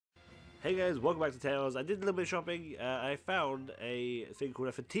Hey guys, welcome back to Tales. I did a little bit of shopping. I found a thing called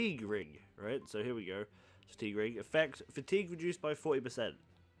a fatigue ring, right? So here we go. Fatigue ring. Effect, fatigue reduced by 40%.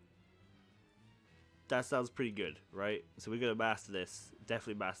 That sounds pretty good, right? So we're going to master this.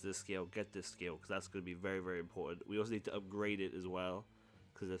 Definitely master this skill. Get this skill, because that's going to be very, very important. We also need to upgrade it as well,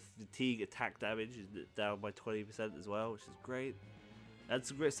 because the fatigue attack damage is down by 20% as well, which is great.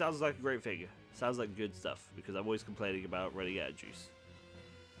 That's great. Sounds like a great thing. Sounds like good stuff, because I'm always complaining about running out of juice.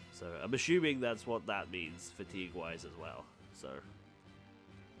 So I'm assuming that's what that means, fatigue-wise as well. So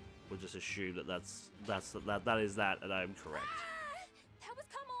we'll just assume that that is that, and I'm correct. That was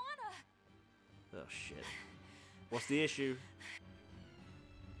Kamana. Oh shit! What's the issue?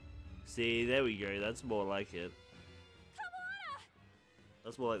 See, there we go. That's more like it. Kamana.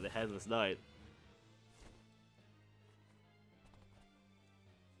 That's more like the Headless Knight.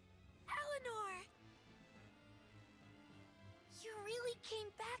 Eleanor, you really came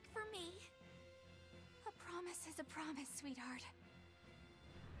back for me. A promise is a promise, sweetheart.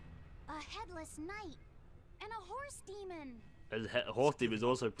 A headless knight and a horse demon. And Horse Demon is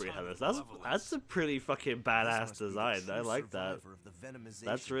also pretty headless. That's a pretty fucking badass design. I like that.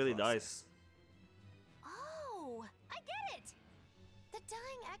 That's really nice. Oh, I get it. The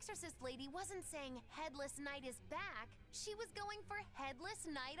dying exorcist lady wasn't saying headless knight is back. She was going for headless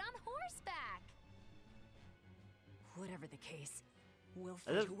knight on horseback. Whatever the case, we'll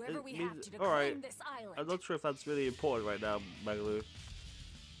fight whoever we have to alright. claim this island. I'm not sure if that's really important right now, Magalu.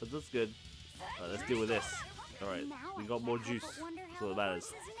 But that's good. Alright, let's deal with this. Alright, we got more juice. That's all that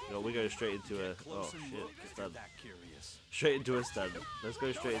matters. You know, we go straight into a... Oh shit, stun. Straight into a stun. Let's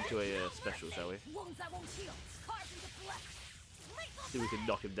go straight into a special, shall we? See if we can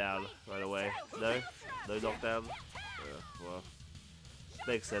knock him down right away. No? No knockdown? Well,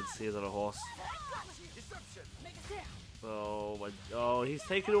 makes sense. He's on a horse. Oh my... Oh, he's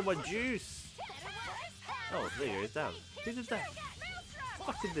taking all my juice! Oh, there you go, he's down. Who did that?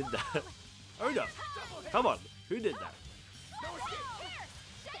 Fucking did that? Oh no! Come on! Who did that?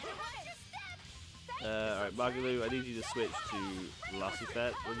 Alright, Magalu, I need you to switch to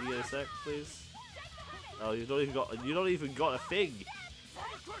Lassifet when you get a sec, please. Oh, you've not even got a thing!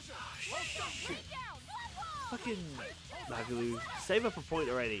 Oh, shit. Fucking Magalu, save up a point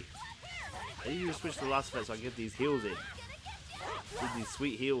already. I need you to switch to Lassifet so I can get these heals in. Get these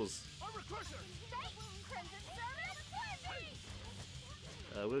sweet heals.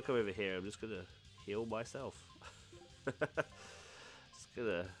 I'm gonna come over here. I'm just gonna heal myself. Just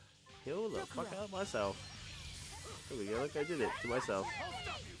gonna heal the fuck out of myself. There we go. Look, I did it to myself.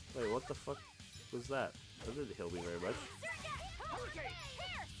 Wait, what the fuck was that? That didn't heal me very much.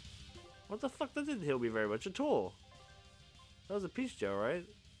 What the fuck? That didn't heal me very much at all. That was a peach gel, right?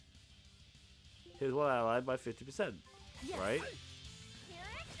 Here's one allied by 50%. Right?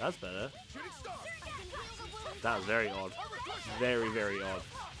 That's better. That was very odd. Very, very odd.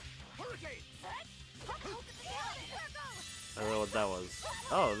 I don't know what that was.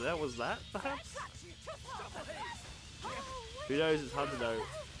 Oh, that was that, perhaps? Who knows? It's hard to know.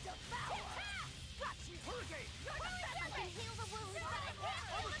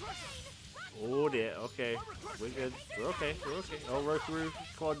 Oh dear, okay. We're good. We're okay. We're okay. Oh, Roku.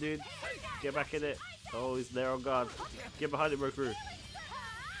 Come on, dude. Get back in it. Oh, he's there on guard. Get behind him, Roku.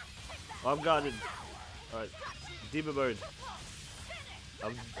 I'm guarded. Alright. Demon mode.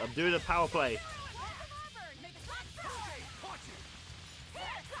 I'm doing a power play.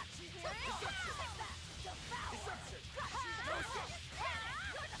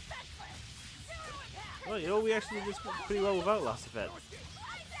 Well, you know, we actually did this pretty well without Lassifet.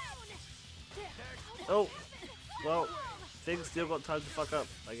 Oh, well, things still got time to fuck up,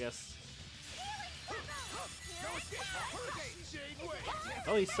 I guess.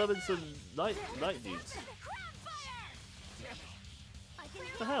 Oh, he summoned some night dudes.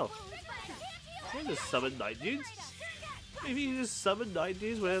 What the hell? You can't just summon night dudes. If you just summon night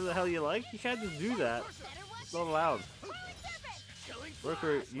dudes whenever the hell you like, you can't just do that. It's not allowed.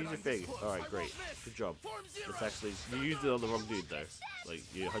 Worker, use your thing. Alright, great. Good job. It's actually... You used it on the wrong dude, though. Like,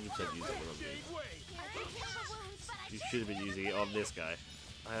 you 100% used it on the wrong dude. You should have been using it on this guy.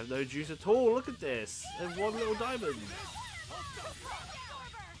 I have no juice at all. Look at this. I have one little diamond.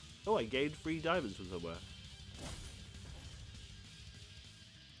 Oh, I gained 3 diamonds from somewhere.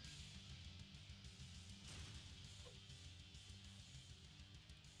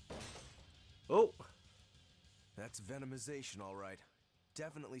 Oh! That's venomization, all right.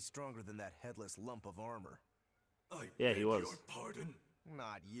 Definitely stronger than that headless lump of armor. Yeah, he was. Your pardon?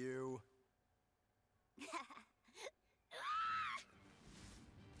 Not you.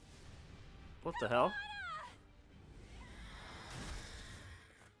 What the hell?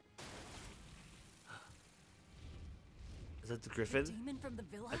 that the Griffin? Demon from the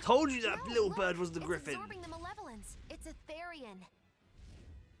villa? I told you that No, little look, bird was the it's Griffin. absorbing the malevolence. It's a Therian.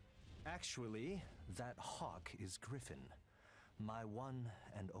 Actually, that hawk is Griffin, my one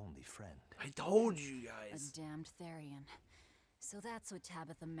and only friend. I told you A guys. damned Therian. So that's what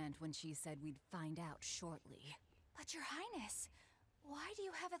Tabitha meant when she said we'd find out shortly. But your highness, why do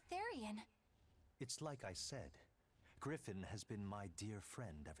you have a Therian? It's like I said, Griffin has been my dear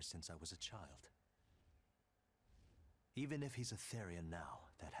friend ever since I was a child. Even if he's a Therian now,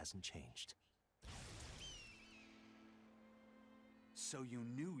 that hasn't changed. So you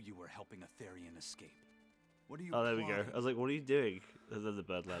knew you were helping a Therian escape. What are you Oh, there we go. plotting? I was like, what are you doing? And then the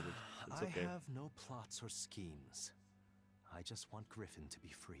bird landed. It's okay. I have no plots or schemes. I just want Griffin to be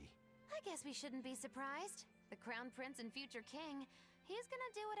free. I guess we shouldn't be surprised. The Crown Prince and future king, he's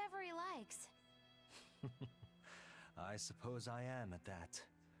gonna do whatever he likes. I suppose I am at that.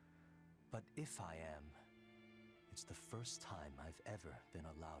 But if I am, it's the first time I've ever been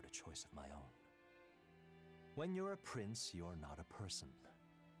allowed a choice of my own. When you're a prince, you're not a person.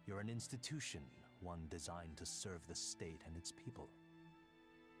 You're an institution, one designed to serve the state and its people.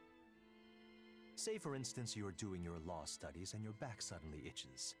 Say, for instance, you're doing your law studies and your back suddenly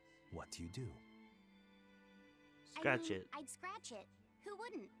itches. What do? Scratch it. I'd scratch it. Who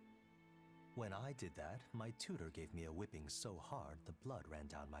wouldn't? When I did that, my tutor gave me a whipping so hard the blood ran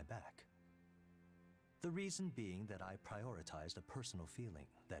down my back. The reason being that I prioritized a personal feeling,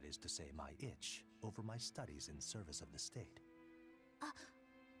 that is to say my itch, over my studies in service of the state.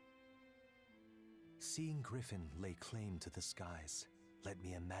 Seeing Griffin lay claim to the skies let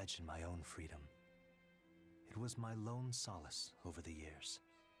me imagine my own freedom. It was my lone solace over the years.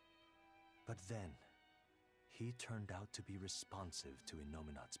 But then, he turned out to be responsive to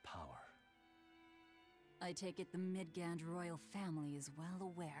Innominat's power. I take it the Midgand royal family is well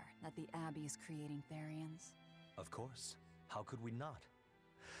aware that the Abbey is creating Therians. Of course. How could we not?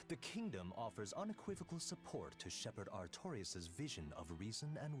 The kingdom offers unequivocal support to Shepherd Artorius' vision of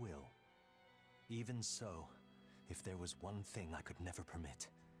reason and will. Even so, if there was one thing I could never permit,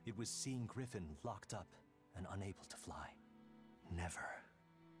 it was seeing Griffin locked up and unable to fly. Never.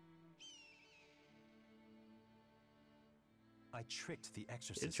 I tricked the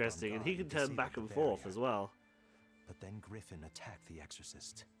Exorcist. Interesting, on and he guard can turn disabled back the and forth barrier. as well. But then Griffin attacked the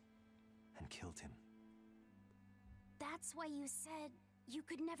Exorcist and killed him. That's why you said you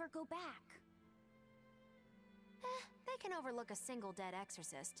could never go back. They can overlook a single dead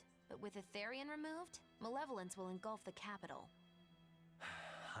exorcist, but with a Therian removed, malevolence will engulf the capital.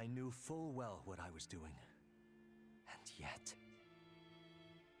 I knew full well what I was doing. And yet...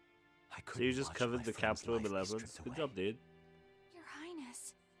 I So couldn't you just watch covered my the friend's capital of life be malevolence. stripped Good away. job, dude. Your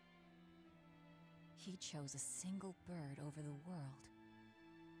Highness. He chose a single bird over the world.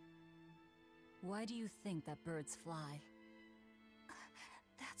 Why do you think that birds fly?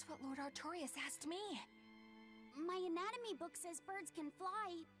 That's what Lord Artorius asked me. My anatomy book says birds can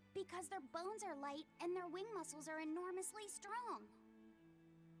fly because their bones are light and their wing muscles are enormously strong.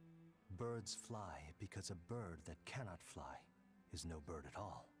 Birds fly because a bird that cannot fly is no bird at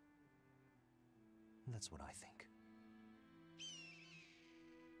all. That's what I think.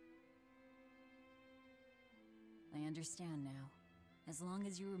 I understand now. As long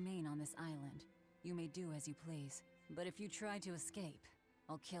as you remain on this island, you may do as you please. But if you try to escape,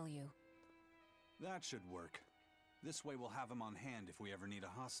 I'll kill you. That should work. This way we'll have him on hand if we ever need a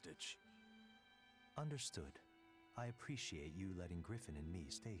hostage. Understood. I appreciate you letting Griffin and me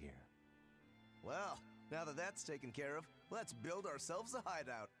stay here. Well, now that that's taken care of, let's build ourselves a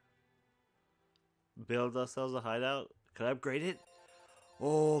hideout. Build ourselves a hideout. Can I upgrade it?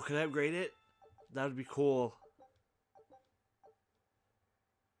 Oh, can I upgrade it? That would be cool.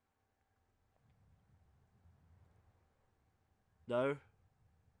 No?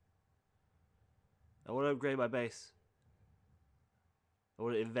 I want to upgrade my base. I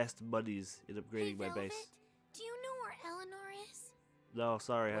want to invest monies in upgrading my Velvet, base. do you know where Eleanor is? No,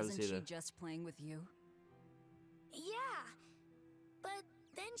 sorry, I haven't Wasn't seen she her. just playing with you? Yeah, but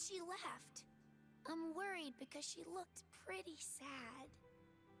then she left. I'm worried because she looked pretty sad.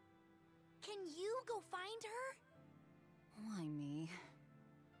 Can you go find her? Why me?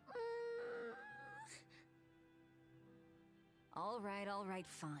 All right,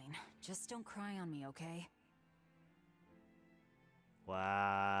 fine. Just don't cry on me, okay?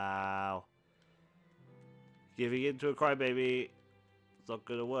 Wow. Giving in to a crybaby. It's not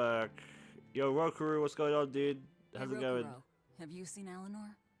gonna work. Yo, Rokuru, what's going on, dude? How's Hey, it going? Rokuro, have you seen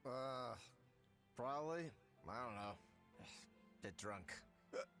Eleanor? Probably. I don't know. Bit drunk.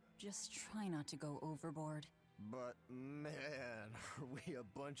 Just try not to go overboard. But man, are we a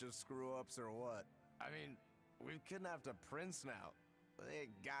bunch of screw-ups or what? I mean, We've kidnapped a prince now. They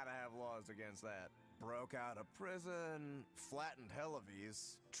gotta have laws against that. Broke out of prison, flattened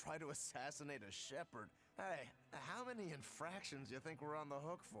Helives, tried to assassinate a shepherd. Hey, how many infractions do you think we're on the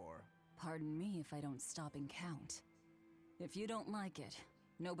hook for? Pardon me if I don't stop and count. If you don't like it,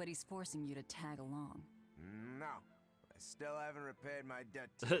 nobody's forcing you to tag along. No. I still haven't repaid my debt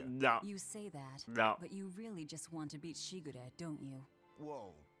to you. No. You say that, No. but you really just want to beat Shigure, don't you?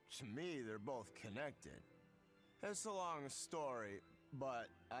 Whoa, to me, they're both connected. It's a long story, but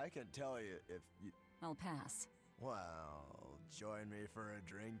I can tell you if you... I'll pass. Well, join me for a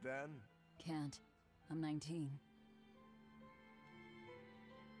drink then? Can't. I'm 19.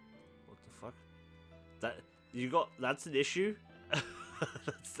 What the fuck? That's an issue?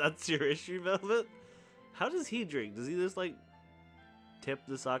 that's your issue, Velvet? How does he drink? Does he just like tip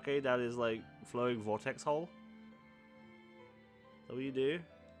the sake down his like flowing vortex hole? Is that what you do?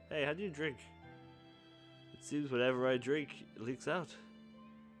 Hey, how do you drink? It seems whenever I drink, it leaks out.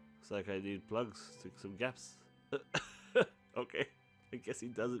 Looks like I need plugs to some gaps. Okay. I guess he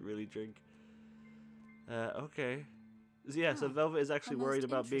doesn't really drink. Okay. So yeah, so Velvet is actually A most worried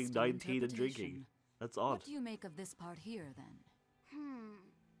about being interesting 19 and drinking. interpretation. That's odd. What do you make of this part here, then?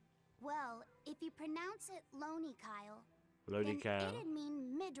 Well, if you pronounce it Loney Kyle, Lonely then cow. it'd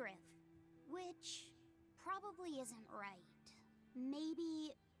mean midriff, which probably isn't right.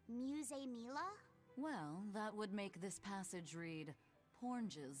 Maybe Muse Mila? Well, that would make this passage read,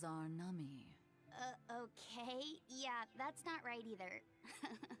 Pornges are nummy. Okay. Yeah, that's not right either.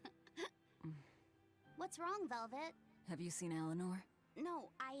 What's wrong, Velvet? Have you seen Eleanor? No,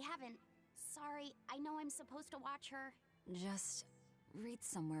 I haven't. Sorry, I know I'm supposed to watch her. Just read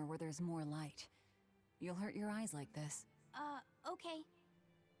somewhere where there's more light. You'll hurt your eyes like this. Okay.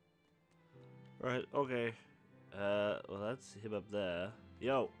 Right, okay. Well, that's him up there.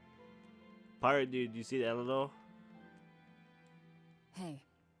 Yo! Pirate dude, you see Eleanor? Hey,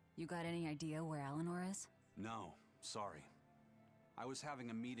 you got any idea where Eleanor is? No, sorry. I was having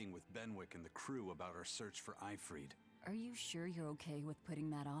a meeting with Benwick and the crew about our search for Ifried. Are you sure you're okay with putting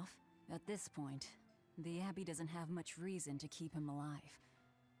that off? At this point, the Abbey doesn't have much reason to keep him alive.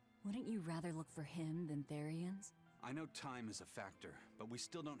 Wouldn't you rather look for him than Therians? I know time is a factor, but we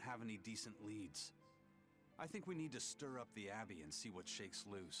still don't have any decent leads. I think we need to stir up the Abbey and see what shakes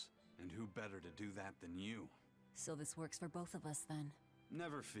loose. And who better to do that than you? So this works for both of us then.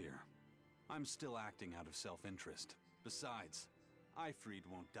 Never fear. I'm still acting out of self-interest. Besides, Ifried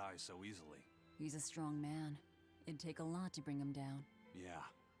won't die so easily. He's a strong man. It'd take a lot to bring him down. Yeah.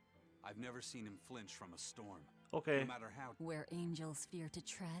 I've never seen him flinch from a storm. Okay. No matter how... Where angels fear to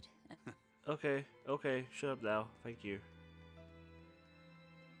tread. Okay, okay, shut up now. Thank you.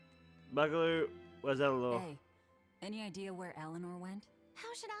 Buggaloo, where's Eleanor? Hey, any idea where Eleanor went? How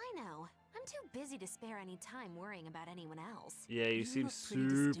should I know? I'm too busy to spare any time worrying about anyone else. Yeah, you seem look pretty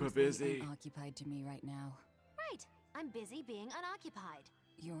super distinctly busy. unoccupied to me right now. Right. I'm busy being unoccupied.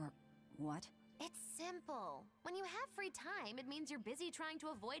 You're... what? It's simple. When you have free time, it means you're busy trying to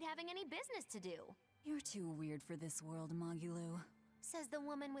avoid having any business to do. You're too weird for this world, Magilou. Says the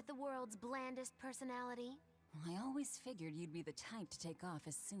woman with the world's blandest personality. I always figured you'd be the type to take off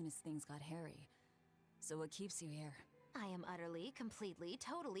as soon as things got hairy. So what keeps you here? I am utterly, completely,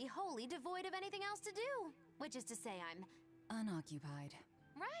 totally, wholly devoid of anything else to do. Which is to say I'm... Unoccupied.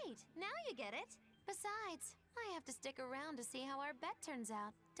 Right, now you get it. Besides, I have to stick around to see how our bet turns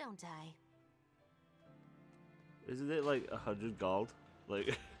out, don't I? Isn't it like 100 gold? Like,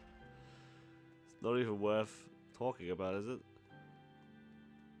 it's not even worth talking about, is it?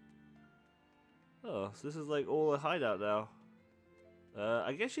 Oh, so this is like all a hideout now.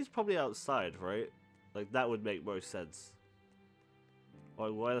 I guess she's probably outside, right? Like, that would make most sense.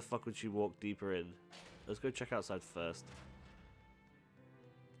 Like, why the fuck would she walk deeper in? Let's go check outside first.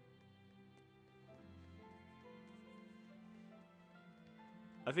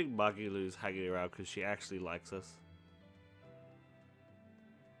 I think Magilou's hanging around because she actually likes us.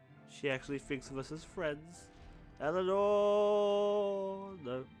 She actually thinks of us as friends. Eleanor!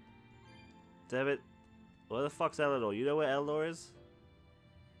 No. Damn it. Where the fuck's Eleanor? You know where Eleanor is?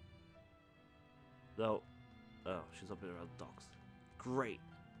 No. Oh, she's up in around the docks. Great.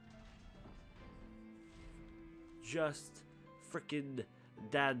 Just frickin'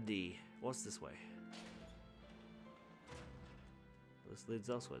 dandy. What's this way? This leads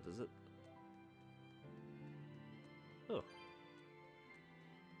elsewhere, does it? Oh.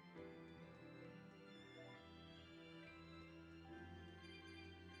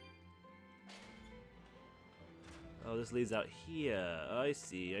 Oh, this leads out here. I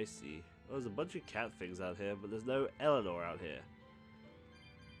see, I see. Oh, there's a bunch of cat things out here, but there's no Eleanor out here.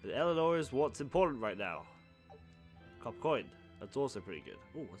 And Eleanor is what's important right now. Cop coin. That's also pretty good.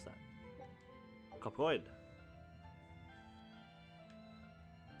 Oh, what's that? Cop coin.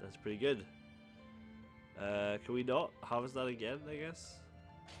 That's pretty good. Can we not harvest that again, I guess?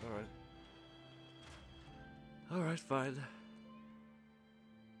 Alright. Alright, fine.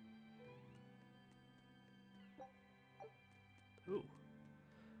 Ooh.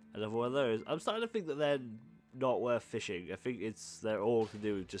 Another one of those. I'm starting to think that they're not worth fishing. I think they're all to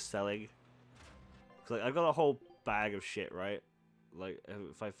do with just selling. 'Cause, like, I've got a whole bag of shit, right? Like,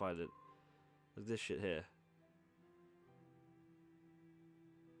 if I find it. Like this shit here.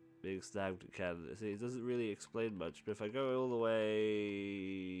 Big snagged can. See, it doesn't really explain much, but if I go all the way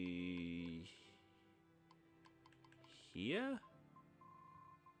here?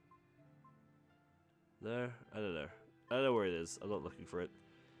 There? I don't know. I don't know where it is. I'm not looking for it.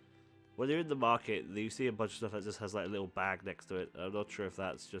 When you're in the market, you see a bunch of stuff that just has like a little bag next to it. I'm not sure if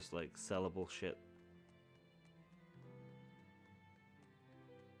that's just like sellable shit.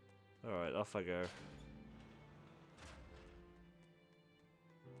 Alright, off I go.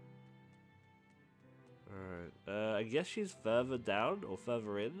 Alright, I guess she's further down or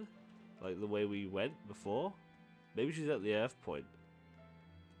further in, like the way we went before. Maybe she's at the Earth point.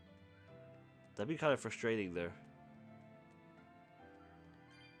 That'd be kind of frustrating though.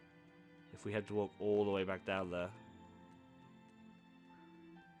 If we had to walk all the way back down there.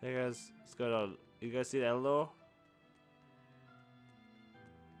 Hey guys, what's going on? You guys see Eleanor?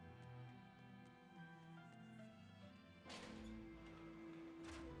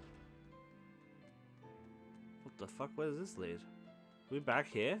 What the fuck? Where does this lead? Are we back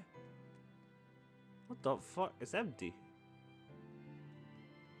here? What the fuck? It's empty.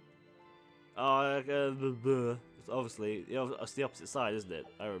 Oh, it's obviously, you know, it's the opposite side, isn't it?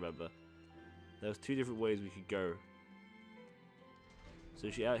 I remember. There was two different ways we could go. So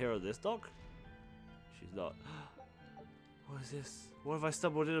is she out here on this dock? She's not. What is this? What have I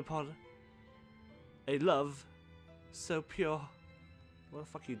stumbled in upon? A love so pure. What the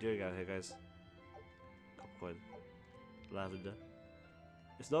fuck are you doing out here, guys? Copper coin. Lavender.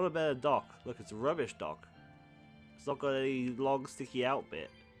 It's not a better dock. Look, it's a rubbish dock. It's not got any long sticky out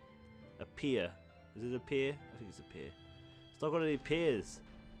bit. A pier. Is it a pier? I think it's a pier. It's not got any piers.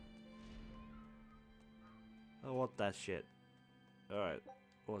 I want that shit. Alright.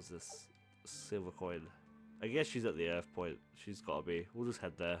 What's this? Silver coin. I guess she's at the Earth point. She's gotta be. We'll just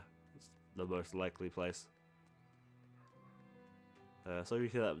head there. It's the most likely place. So you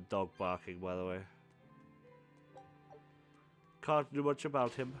hear that dog barking, by the way. Can't do much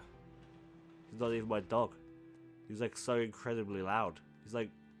about him. He's not even my dog. He's like so incredibly loud. He's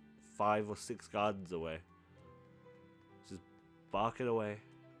like 5 or 6 gardens away. Just barking away.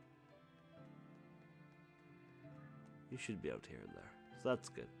 You should be out here and there. So that's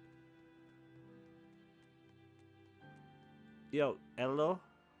good. Yo, hello?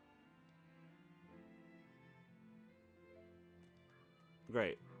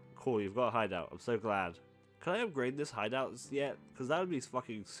 Great. Cool, you've got a hideout. I'm so glad. Can I upgrade this hideout yet? Because that would be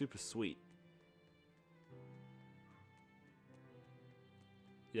fucking super sweet.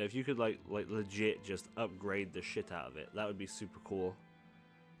 Yeah, if you could like legit just upgrade the shit out of it, that would be super cool.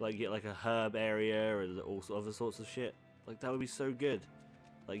 Like get like a herb area and all other sorts of shit. Like that would be so good.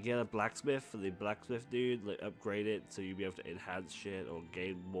 Like get a blacksmith for the blacksmith dude, like upgrade it so you'd be able to enhance shit or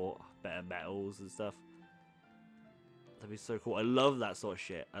gain more better metals and stuff. That'd be so cool. I love that sort of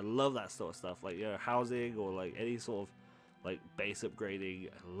shit. I love that sort of stuff. Like, you know, housing or like any sort of like base upgrading.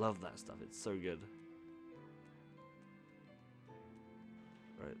 I love that stuff. It's so good.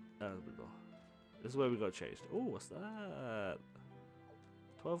 Right, this is where we got changed. Oh, what's that?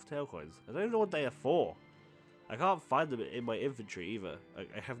 12 tail coins. I don't even know what they are for. I can't find them in my inventory either.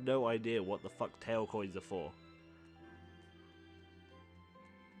 I have no idea what the fuck tail coins are for.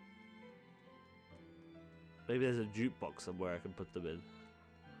 Maybe there's a jukebox somewhere I can put them in.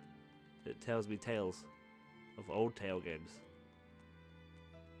 It tells me tales of old tail games.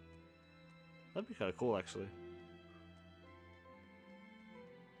 That'd be kind of cool, actually.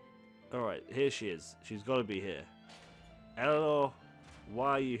 Alright, here she is. She's got to be here. Eleanor,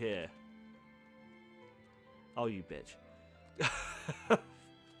 why are you here? Oh, you bitch.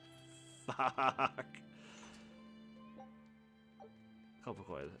 Fuck. Copper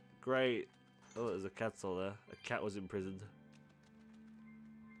coin. Great. Oh, there's a cat still there. A cat was imprisoned.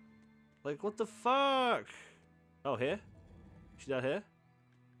 Like, what the fuck? Oh, here? She's not here?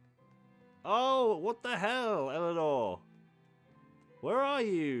 Oh, what the hell, Eleanor? Where are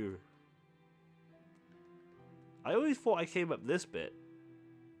you? I always thought I came up this bit.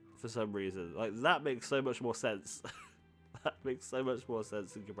 For some reason. Like, that makes so much more sense. That makes so much more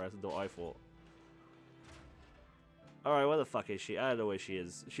sense in comparison to what I thought. Alright, where the fuck is she? I don't know where she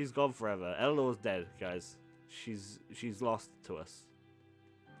is. She's gone forever. Eleanor's dead, guys. She's lost to us.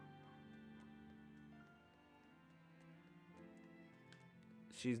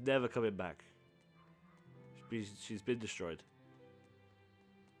 She's never coming back. She's been destroyed.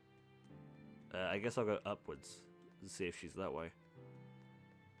 I guess I'll go upwards and see if she's that way.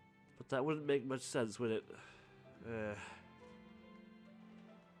 But that wouldn't make much sense, would it?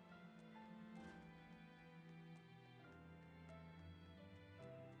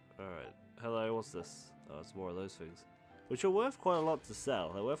 Alright. Hello, what's this? Oh, it's more of those things. Which are worth quite a lot to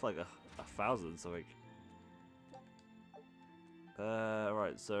sell. They're worth like a 1,000 something.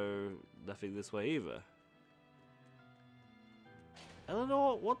 Right, so nothing this way either.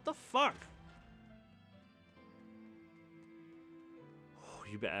 Eleanor, what the fuck? Oh,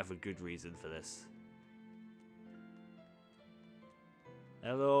 you better have a good reason for this.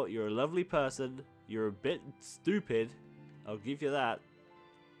 Eleanor, you're a lovely person. You're a bit stupid. I'll give you that.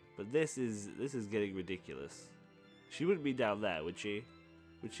 But this is getting ridiculous. She wouldn't be down there, would she?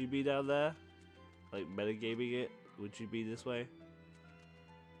 Would she be down there? Like metagaming it? Would she be this way?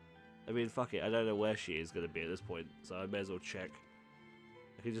 I mean, fuck it. I don't know where she is going to be at this point, so I may as well check.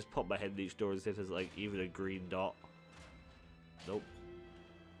 I can just pop my head in each door and see if there's like even a green dot. Nope.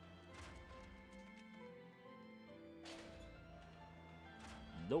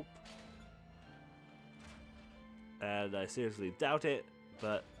 Nope. And I seriously doubt it,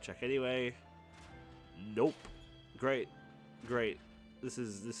 but check anyway. Nope. Great. Great. This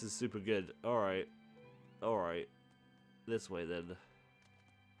is super good. Alright. Alright. This way then.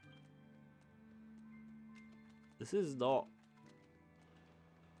 This is not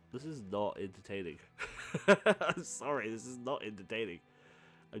entertaining. I'm sorry, this is not entertaining.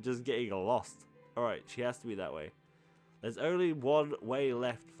 I'm just getting lost. Alright, she has to be that way. There's only one way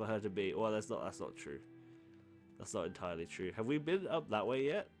left for her to be. Well, that's not true. That's not entirely true. Have we been up that way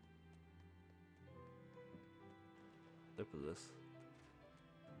yet? Open this.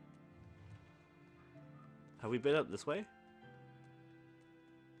 Have we been up this way?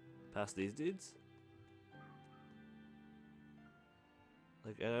 Past these dudes?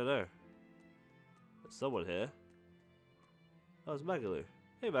 Like, I don't know. There's someone here. Oh, it's Magalu.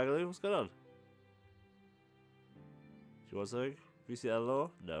 Hey, Magalu, what's going on? Do you want something? Have you seen Eleanor?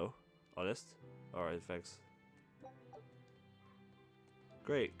 No. Honest? Alright, thanks.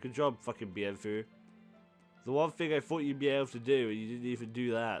 Great. Good job, fucking Bienfu. The one thing I thought you'd be able to do, and you didn't even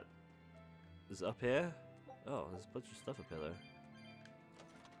do that. Is it up here? Oh, there's a bunch of stuff up here, though.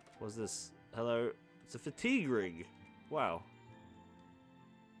 What's this? Hello? It's a fatigue ring. Wow.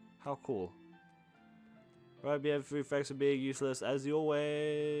 How cool. Right, Bienfu, thanks for being useless as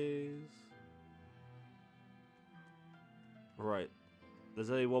always. Right.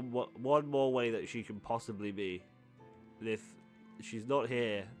 There's only one more way that she can possibly be. And if she's not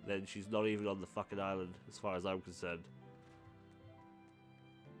here, then she's not even on the fucking island, as far as I'm concerned.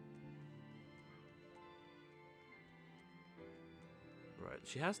 Right,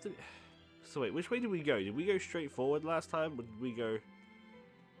 she has to be... So wait, which way did we go? Did we go straight forward last time? Or did we go...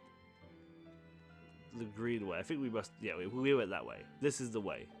 the green way? I think we must... Yeah, we went that way. This is the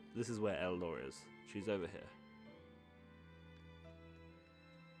way. This is where Eleanor is. She's over here.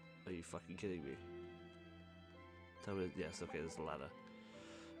 Are you fucking kidding me? Tell me... Yes, okay, there's a ladder.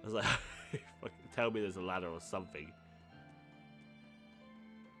 I was like... fucking tell me there's a ladder or something.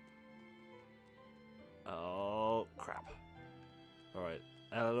 Oh, crap. Alright.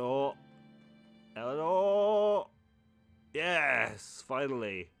 Eleanor! Eleanor! Yes!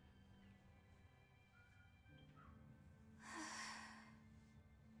 Finally!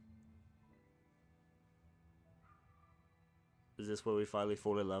 Is this where we finally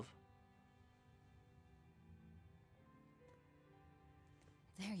fall in love?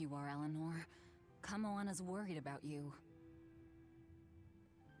 There you are, Eleanor. Kamoana's worried about you.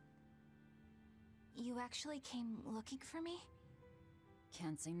 You actually came looking for me?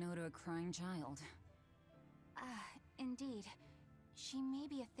 Can't say no to a crying child. Indeed. She may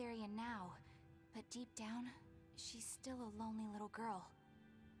be a Therian now, but deep down, she's still a lonely little girl.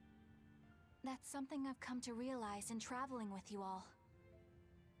 That's something I've come to realize in traveling with you all.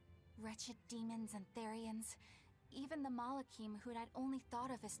 Wretched demons and Therians, even the Malakim who'd I'd only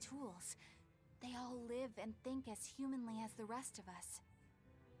thought of as tools, they all live and think as humanly as the rest of us.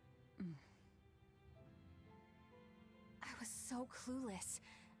 I was so clueless.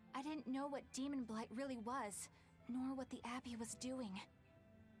 I didn't know what Demon Blight really was, nor what the Abbey was doing.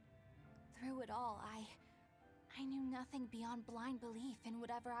 Through it all, I knew nothing beyond blind belief in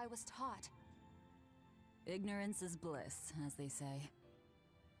whatever I was taught. Ignorance is bliss, as they say.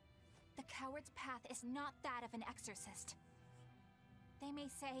 The coward's path is not that of an exorcist. They may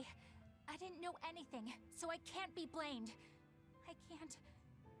say, I didn't know anything, so I can't be blamed. I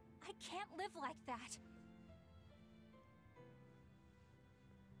can't live like that.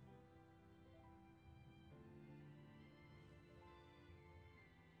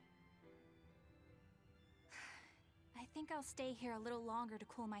 I think I'll stay here a little longer to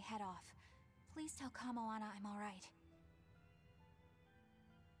cool my head off. Please tell Kamoana I'm alright.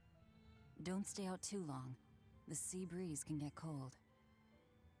 Don't stay out too long. The sea breeze can get cold.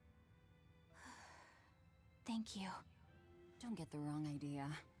 Thank you. Don't get the wrong idea.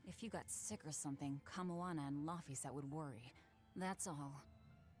 If you got sick or something, Kamoana and Laphicet would worry. That's all.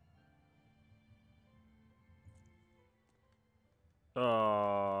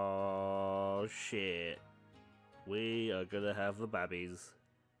 Oh shit. We are gonna have the babbies.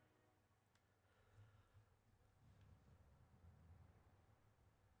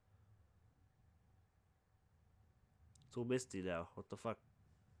 It's all misty now. What the fuck?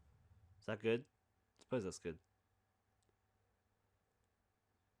 Is that good? I suppose that's good.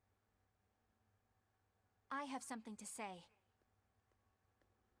 I have something to say.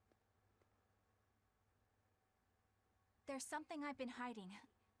 There's something I've been hiding,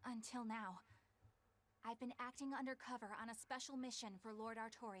 until now. I've been acting undercover on a special mission for Lord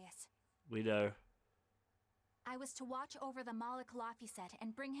Artorias. We know. I was to watch over the Malik Laphicet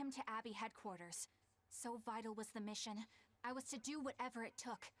and bring him to Abbey headquarters. So vital was the mission, I was to do whatever it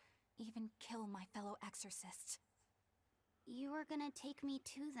took, even kill my fellow exorcists. You were gonna take me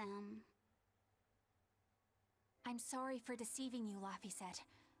to them. I'm sorry for deceiving you, Laphicet.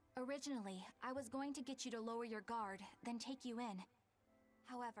 Originally, I was going to get you to lower your guard, then take you in.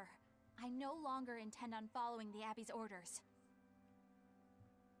 However, I no longer intend on following the Abbey's orders.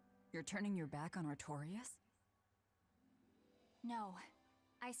 You're turning your back on Artorias? No.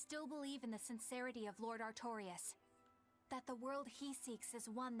 I still believe in the sincerity of Lord Artorias. That the world he seeks is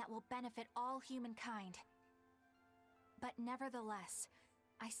one that will benefit all humankind. But nevertheless,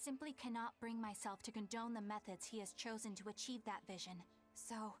 I simply cannot bring myself to condone the methods he has chosen to achieve that vision.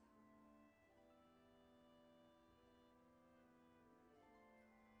 So...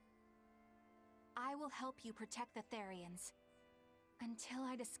 I will help you protect the Therians. Until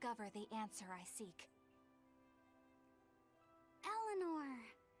I discover the answer I seek. Eleanor!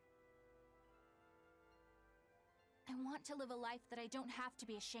 I want to live a life that I don't have to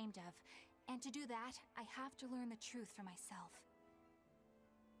be ashamed of. And to do that, I have to learn the truth for myself.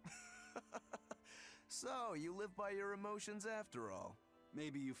 So, you live by your emotions after all.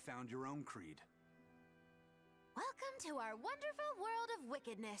 Maybe you found your own creed. Welcome to our wonderful world of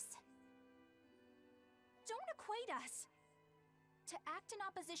wickedness. Don't equate us! To act in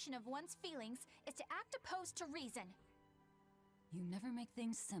opposition of one's feelings is to act opposed to reason. You never make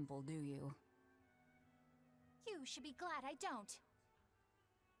things simple, do you? You should be glad I don't.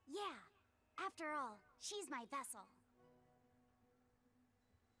 Yeah. After all, she's my vessel.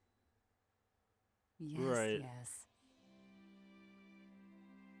 Yes, Right. yes.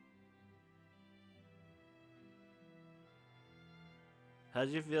 How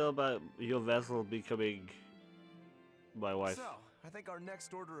do you feel about your vessel becoming my wife? So, I think our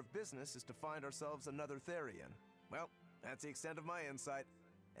next order of business is to find ourselves another Therian. Well, that's the extent of my insight.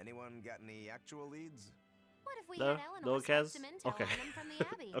 Anyone got any actual leads? What if we No? had Eleanor No one swap cares? some intel Okay. on them from the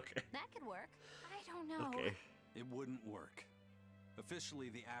Abbey? Okay. That could work. I don't know. Okay. It wouldn't work. Officially,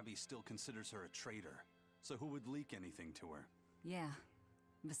 the Abbey still considers her a traitor. So who would leak anything to her? Yeah.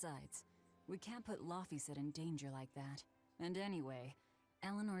 Besides, we can't put Laphicet in danger like that. And anyway,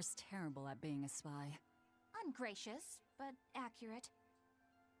 Eleanor's terrible at being a spy. Ungracious, but accurate.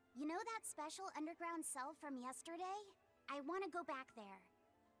 You know that special underground cell from yesterday? I want to go back there.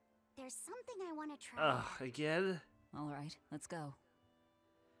 There's something I want to try. Again? Alright, let's go.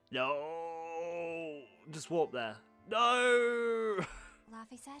 No! Just walk there. No!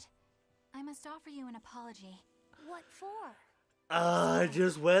 Laphicet, I must offer you an apology. What for? I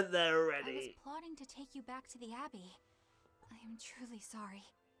just went there I was already. plotting to take you back to the Abbey. I am truly sorry.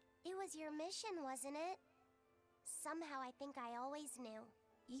 It was your mission, wasn't it? Somehow I think I always knew.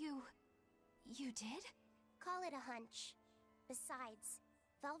 You did? Call it a hunch. Besides,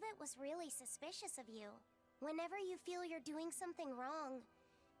 Velvet was really suspicious of you. Whenever you feel you're doing something wrong,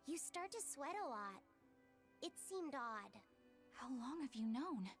 you start to sweat a lot. It seemed odd. How long have you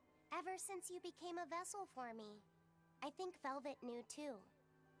known? Ever since you became a vessel for me. I think Velvet knew too.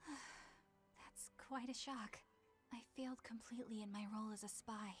 That's quite a shock. I failed completely in my role as a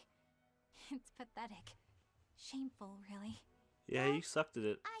spy. It's pathetic. Shameful, really. Yeah, you sucked at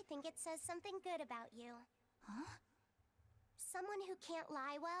it. I think it says something good about you. Huh? Someone who can't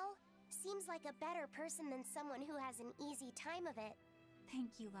lie well, Seems like a better person than someone who has an easy time of it.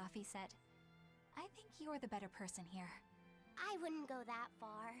 Thank you, Laphicet. I think you're the better person here. I wouldn't go that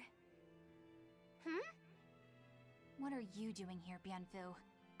far. What are you doing here, Bienfu?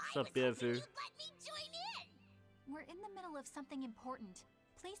 What's up, Bienfu? Let me join in! We're in the middle of something important.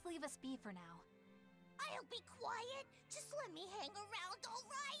 Please leave us be for now. I'll be quiet. Just let me hang around, all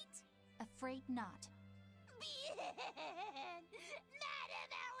right? Afraid not. Bien!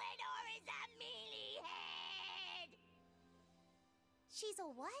 Madame Eleanor is a mealyhead! She's a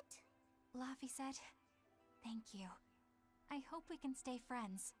what? Laphicet, thank you. I hope we can stay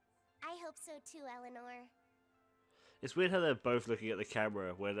friends. I hope so too, Eleanor. It's weird how they're both looking at the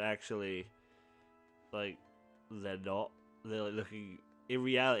camera when actually, like, they're not. They're like looking in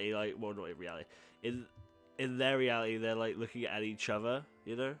reality, like, well, not in reality. In their reality, they're like looking at each other.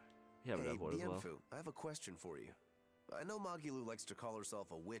 You know? You have Hey, another one as well. Bienfu, I have a question for you. I know Magilu likes to call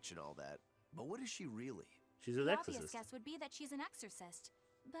herself a witch and all that, but what is she really? She's an The obvious exorcist. guess would be that she's an exorcist,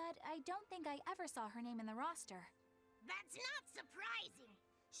 but I don't think I ever saw her name in the roster. That's not surprising.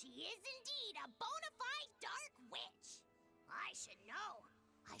 She is indeed a bona fide dark witch. I should know.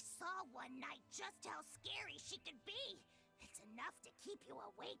 I saw one night just how scary she could be. It's enough to keep you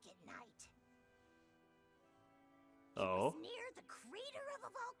awake at night. It Oh. was near the crater of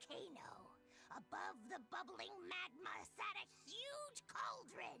a volcano. Above the bubbling magma sat a huge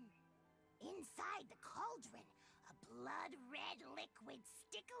cauldron. Inside the cauldron, a blood-red liquid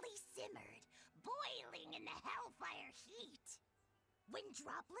stickily simmered, boiling in the hellfire heat. When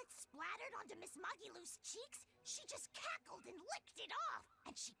droplets splattered onto Miss Magilu's cheeks, she just cackled and licked it off.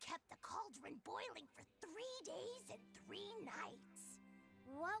 And she kept the cauldron boiling for 3 days and 3 nights.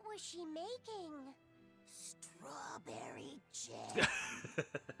 What was she making? Strawberry jam.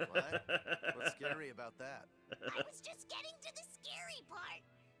 What? What's scary about that? I was just getting to the scary part.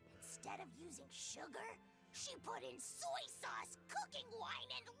 Instead of using sugar, she put in soy sauce, cooking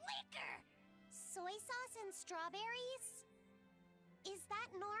wine, and liquor. Soy sauce and strawberries? Is that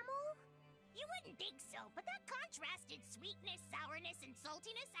normal? You wouldn't think so, but that contrasted sweetness, sourness, and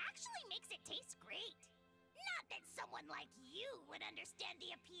saltiness actually makes it taste great. Not that someone like you would understand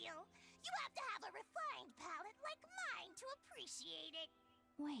the appeal. You have to have a refined palate like mine to appreciate it.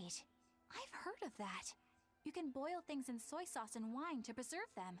 Wait, I've heard of that. You can boil things in soy sauce and wine to preserve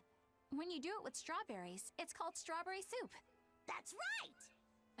them. When you do it with strawberries, it's called strawberry soup. That's right!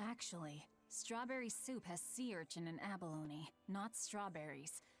 Actually, strawberry soup has sea urchin and abalone, not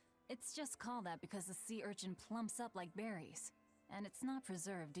strawberries. It's just called that because the sea urchin plumps up like berries. And it's not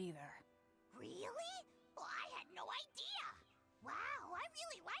preserved either. Really? Well, I had no idea. Wow, I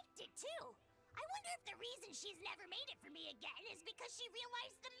really liked it too. I wonder if the reason she's never made it for me again is because she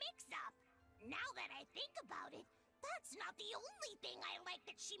realized the mix-up. Now that I think about it, that's not the only thing I like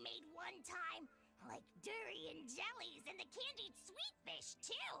that she made one time. Like durian jellies and the candied sweet fish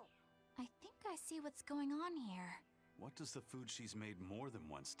too. I think I see what's going on here. What does the food she's made more than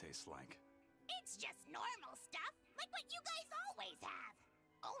once taste like? It's just normal stuff, like what you guys always have.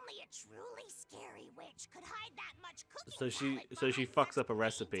 Only a truly scary witch could hide that much cooking talent So she behind fucks such up a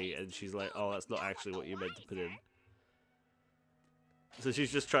recipe plain and she's tasting like, food oh, with that's not no actually what you meant to put in. wiser. So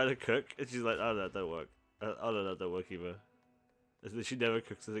she's just trying to cook and she's like, oh no, that don't work. Oh no, that don't work either. And then she never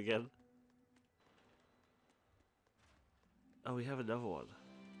cooks it again. Oh, we have another one.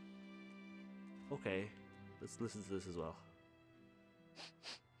 Okay, let's listen to this as well.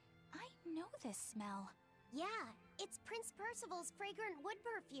 I know this smell. Yeah, it's Prince Percival's fragrant wood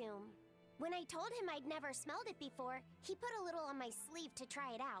perfume. When I told him I'd never smelled it before, he put a little on my sleeve to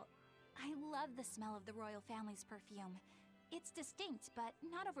try it out. I love the smell of the royal family's perfume. It's distinct, but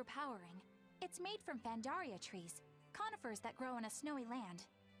not overpowering. It's made from Fandaria trees, conifers that grow in a snowy land.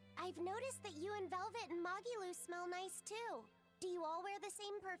 I've noticed that you and Velvet and Magilu smell nice too. Do you all wear the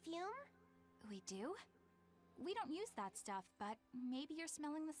same perfume? We do? We don't use that stuff, but maybe you're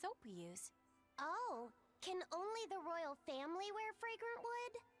smelling the soap we use. Oh, can only the royal family wear fragrant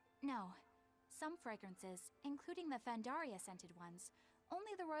wood? No. Some fragrances, including the Fandaria scented ones,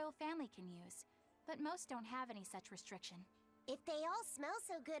 only the royal family can use, but most don't have any such restriction. If they all smell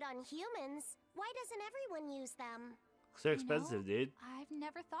so good on humans, why doesn't everyone use them? So expensive, dude. I've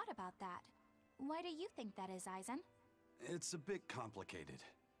never thought about that. Why do you think that is, Aizen? It's a bit complicated.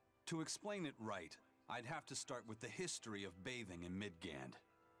 To explain it right, I'd have to start with the history of bathing in Midgand.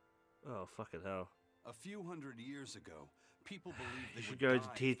 Oh, fucking hell. A few hundred years ago, people believed they You should would go die into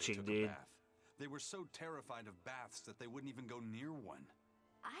if they teaching, took dude. a bath. They were so terrified of baths that they wouldn't even go near one.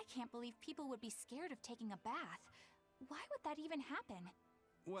 I can't believe people would be scared of taking a bath. Why would that even happen?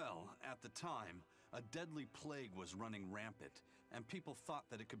 Well, at the time, A deadly plague was running rampant, and people thought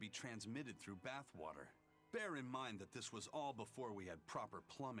that it could be transmitted through bathwater. Bear in mind that this was all before we had proper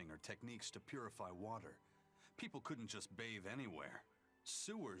plumbing or techniques to purify water. People couldn't just bathe anywhere.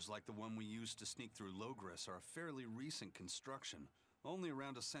 Sewers like the one we used to sneak through Logres are a fairly recent construction, only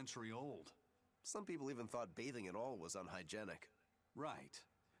around a century old. Some people even thought bathing at all was unhygienic. Right.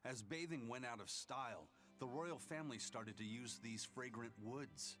 As bathing went out of style, the royal family started to use these fragrant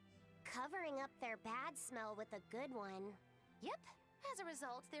woods. Covering up their bad smell with a good one. Yep. As a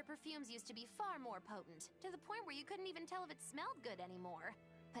result, their perfumes used to be far more potent, to the point where you couldn't even tell if it smelled good anymore.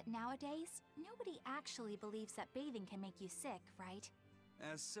 But nowadays, nobody actually believes that bathing can make you sick, right?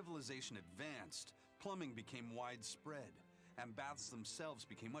 As civilization advanced, plumbing became widespread, and baths themselves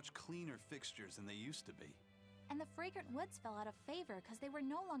became much cleaner fixtures than they used to be. And the fragrant woods fell out of favor because they were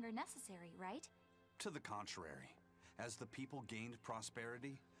no longer necessary, right? To the contrary, as the people gained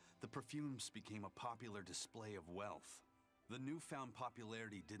prosperity, the perfumes became a popular display of wealth. The newfound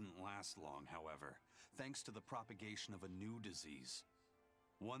popularity didn't last long, however, thanks to the propagation of a new disease.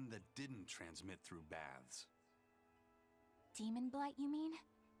 One that didn't transmit through baths. Demon blight, you mean?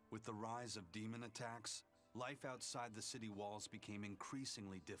 With the rise of demon attacks, life outside the city walls became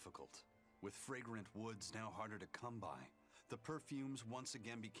increasingly difficult. With fragrant woods now harder to come by, the perfumes once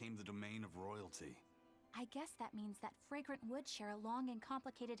again became the domain of royalty. I guess that means that fragrant woods share a long and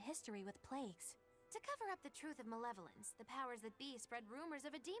complicated history with plagues. To cover up the truth of malevolence, the powers that be spread rumors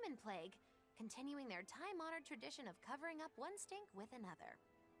of a demon plague, continuing their time-honored tradition of covering up one stink with another.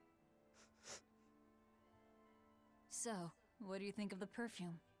 So, what do you think of the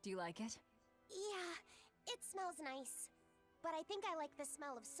perfume? Do you like it? Yeah, it smells nice. But I think I like the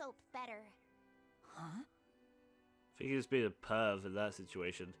smell of soap better. Huh? I think he's being a perv in that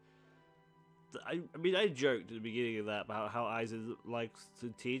situation. I mean, I joked at the beginning of that about how Isaac likes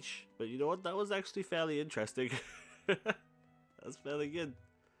to teach, but you know what? That was actually fairly interesting. That's fairly good.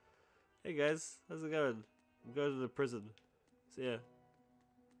 Hey guys, how's it going? I'm going to the prison. See ya.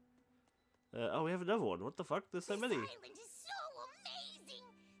 Oh, we have another one. What the fuck? There's so many. This island is so amazing!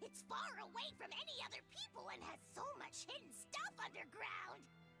 It's far away from any other people and has so much hidden stuff underground.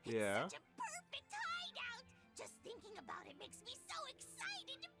 It's Yeah. such a perfect hideout! Just thinking about it makes me so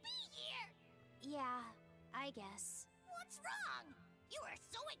excited to be here! Yeah, I guess. What's wrong? You were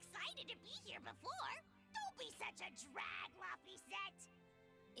so excited to be here before. Don't be such a drag, Laphicet.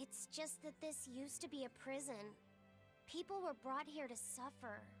 It's just that this used to be a prison. People were brought here to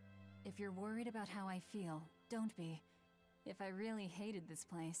suffer. If you're worried about how I feel, don't be. If I really hated this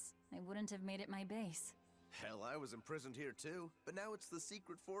place, I wouldn't have made it my base. Hell, I was imprisoned here too, but now it's the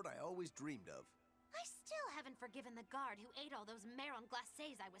secret fort I always dreamed of. I still haven't forgiven the guard who ate all those marron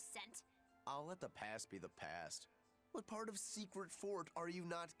glacés I was sent. I'll let the past be the past. What part of secret fort are you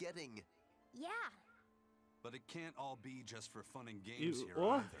not getting? Yeah. But it can't all be just for fun and games here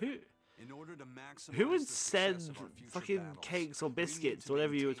What? either. In order to maximize Who would the success send of our future fucking battles, cakes or we need biscuits, to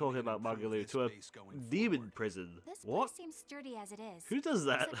whatever you were maintain talking and about, improve Magalu, this to a base going demon forward. prison? This What? place seems sturdy as it is. Who does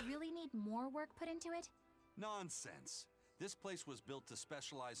that? Does it really need more work put into it? Nonsense. This place was built to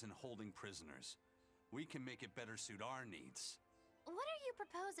specialize in holding prisoners. We can make it better suit our needs. What are you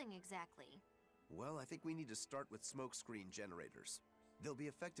proposing exactly? Well, I think we need to start with smokescreen generators. They'll be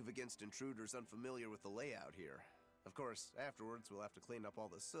effective against intruders unfamiliar with the layout here. Of course, afterwards we'll have to clean up all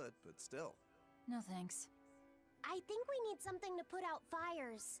the soot, but still. No thanks. I think we need something to put out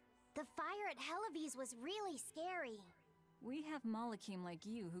fires. The fire at Helavi's was really scary. We have Molecule like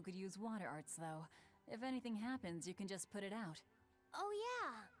you who could use water arts, though. If anything happens, you can just put it out. Oh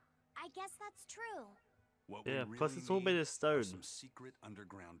yeah, I guess that's true. What Yeah, we plus really it's all made need of stone. are some secret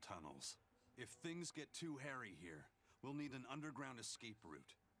underground tunnels. If things get too hairy here, we'll need an underground escape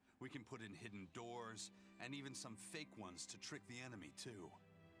route. We can put in hidden doors, and even some fake ones to trick the enemy, too.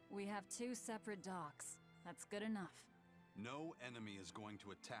 We have 2 separate docks. That's good enough. No enemy is going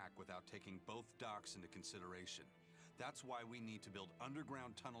to attack without taking both docks into consideration. That's why we need to build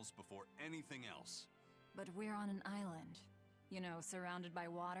underground tunnels before anything else. But we're on an island. You know, surrounded by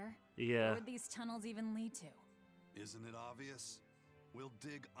water. Yeah. Where would these tunnels even lead to? Isn't it obvious? We'll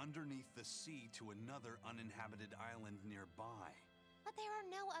dig underneath the sea to another uninhabited island nearby. But there are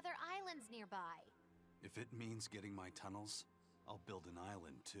no other islands nearby. If it means getting my tunnels, I'll build an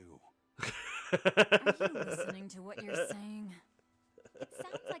island too. Are you listening to what you're saying? It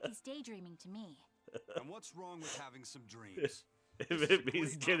sounds like he's daydreaming to me. And what's wrong with having some dreams? If This is it a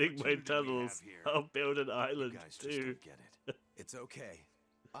means great getting my opportunity we have tunnels, here. I'll build an island You guys just too. don't get it. It's okay.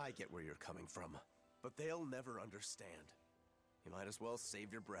 I get where you're coming from, but they'll never understand. You might as well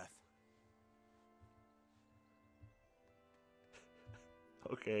save your breath.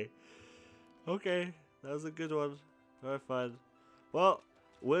 Okay. Okay, that was a good one. Very fun. Well,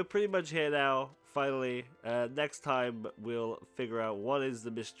 we're pretty much here now, finally. Next time, we'll figure out what is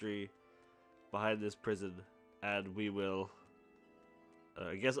the mystery behind this prison, and we will...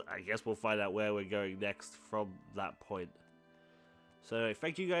 I guess we'll find out where we're going next from that point. So anyway,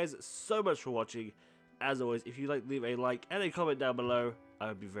 thank you guys so much for watching. As always, if you'd like to leave a like and a comment down below, I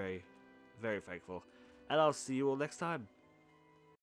would be very, very thankful. And I'll see you all next time.